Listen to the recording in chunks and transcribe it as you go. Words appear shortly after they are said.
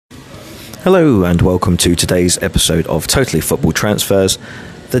Hello and welcome to today's episode of Totally Football Transfers.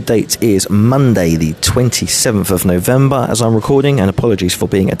 The date is Monday the 27th of November as I'm recording, and apologies for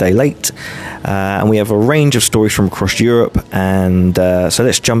being a day late. And we have a range of stories from across Europe, and so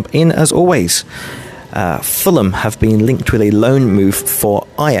let's jump in as always. Fulham have been linked with a loan move for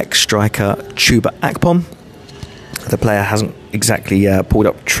Ajax striker Chuba Akpom. The player hasn't exactly pulled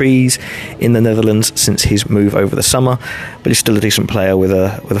up trees in the Netherlands since his move over the summer, but he's still a decent player with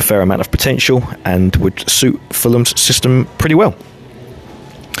a fair amount of potential and would suit Fulham's system pretty well.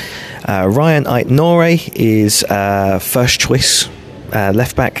 Ryan Ait-Nouri is first choice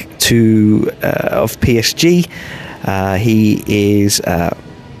left back of PSG. He is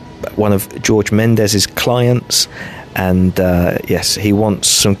one of George Mendes's clients. And yes, he wants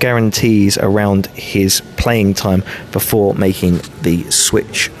some guarantees around his playing time before making the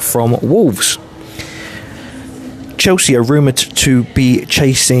switch from Wolves. Chelsea are rumoured to be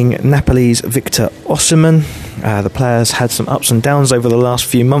chasing Napoli's Victor Osimhen. The player's had some ups and downs over the last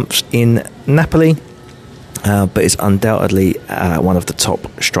few months in Napoli, but is undoubtedly one of the top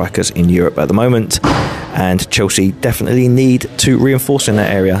strikers in Europe at the moment. And Chelsea definitely need to reinforce in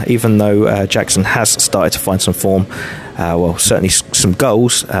that area, even though Jackson has started to find some form, certainly some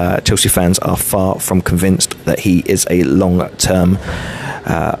goals. Chelsea fans are far from convinced that he is a long-term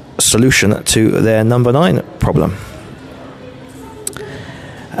solution to their number 9 problem.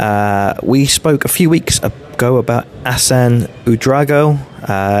 We spoke a few weeks ago about Hassan Ouedraogo.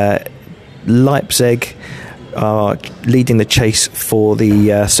 Leipzig are leading the chase for the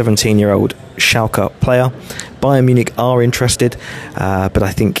 17-year-old Schalke player. Bayern Munich are interested, but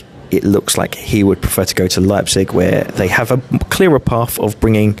I think it looks like he would prefer to go to Leipzig, where they have a clearer path of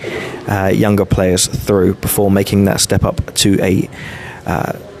bringing younger players through before making that step up to a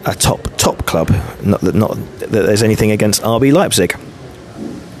top club. Not that there's anything against RB Leipzig.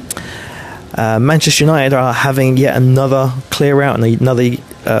 Manchester United are having yet another clear out and another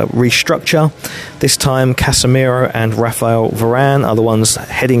restructure. This time Casemiro and Rafael Varane are the ones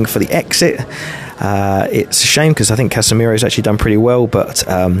heading for the exit. It's a shame because I think Casemiro has actually done pretty well, but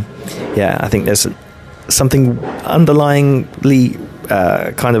I think there's something underlyingly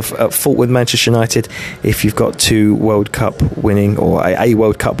kind of at fault with Manchester United if you've got two World Cup winning or a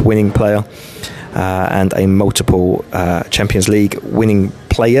World Cup winning player and a multiple Champions League winning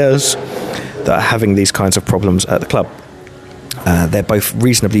players that are having these kinds of problems at the club. They're both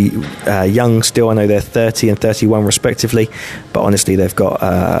reasonably young still. I know they're 30 and 31 respectively, but honestly they've got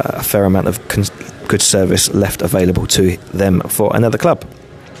a fair amount of good service left available to them for another club.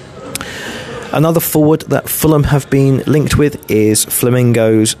 Another forward that Fulham have been linked with is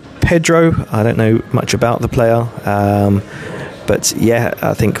Flamengo's Pedro. I don't know much about the player, but yeah,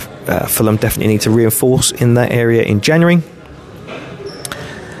 I think Fulham definitely need to reinforce in that area in January.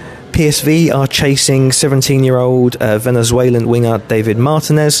 PSV are chasing 17-year-old Venezuelan winger David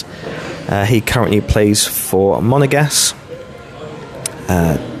Martinez. He currently plays for Monegas.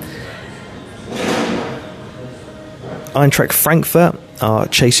 Eintracht Frankfurt are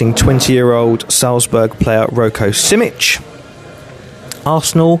chasing 20-year-old Salzburg player Roko Simic.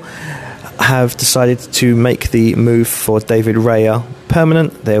 Arsenal have decided to make the move for David Raya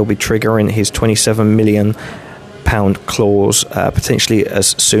permanent. They'll be triggering his £27 million clause potentially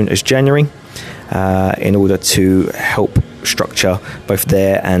as soon as January in order to help structure both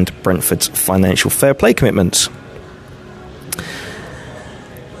their and Brentford's financial fair play commitments.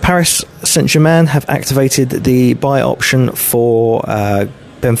 Paris Saint-Germain have activated the buy option for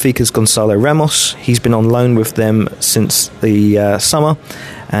Benfica's Gonçalo Ramos. He's been on loan with them since the summer,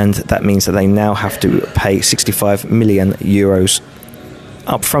 and that means that they now have to pay 65 million euros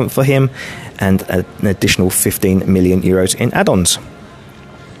up front for him and an additional 15 million euros in add-ons.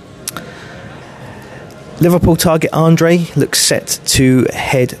 Liverpool target Andre looks set to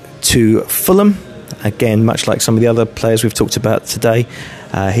head to Fulham. Again, much like some of the other players we've talked about today,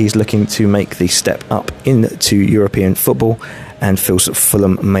 he's looking to make the step up into European football and feels that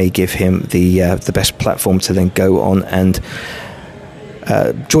Fulham may give him the best platform to then go on and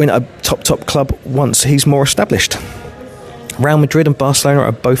join a top club once he's more established. Real Madrid and Barcelona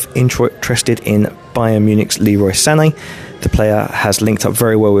are both interested in Bayern Munich's Leroy Sané. The player has linked up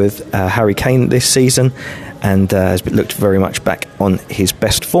very well with Harry Kane this season and has looked very much back on his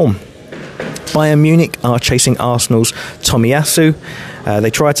best form. Bayern Munich are chasing Arsenal's Tomiyasu. They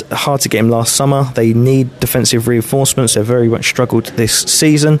tried hard to get him last summer. They need defensive reinforcements. They've very much struggled this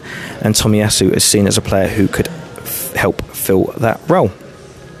season, and Tomiyasu is seen as a player who could help fill that role.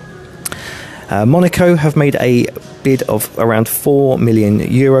 Monaco have made a bid of around 4 million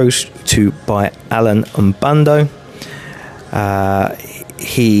euros to buy Alan Mbando.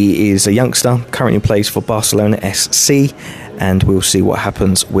 He is a youngster, currently plays for Barcelona SC, and we'll see what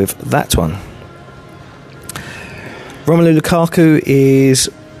happens with that one. Romelu Lukaku is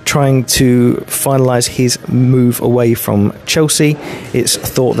trying to finalise his move away from Chelsea. It's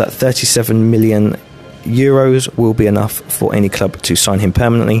thought that 37 million euros will be enough for any club to sign him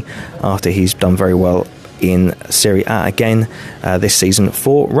permanently after he's done very well in Serie A again this season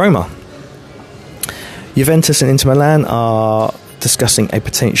for Roma. Juventus and Inter Milan are discussing a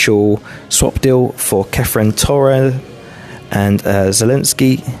potential swap deal for Kefren Torre and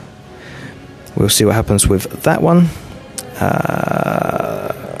Zelensky. We'll see what happens with that one.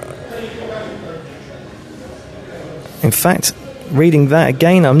 In fact, reading that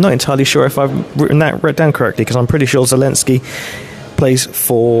again, I'm not entirely sure if I've written that down correctly, because I'm pretty sure Zelensky plays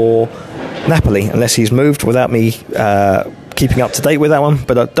for Napoli, unless he's moved, without me keeping up to date with that one.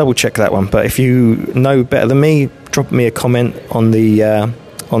 But I'll double check that one. But if you know better than me, drop me a comment on the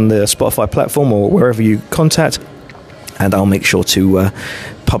Spotify platform or wherever you contact, and I'll make sure to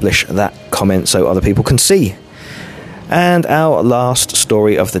publish that comment so other people can see. And our last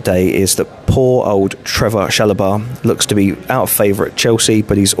story of the day is that poor old Trevor Chalobah looks to be out of favour at Chelsea,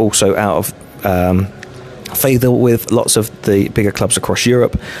 but he's also out of favour with lots of the bigger clubs across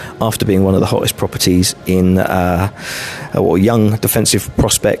Europe after being one of the hottest properties in young defensive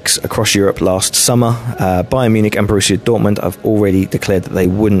prospects across Europe last summer. Bayern Munich and Borussia Dortmund have already declared that they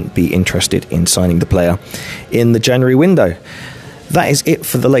wouldn't be interested in signing the player in the January window. That is it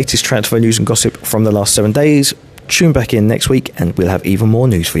for the latest transfer news and gossip from the last 7 days. Tune back in next week and we'll have even more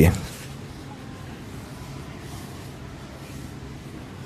news for you.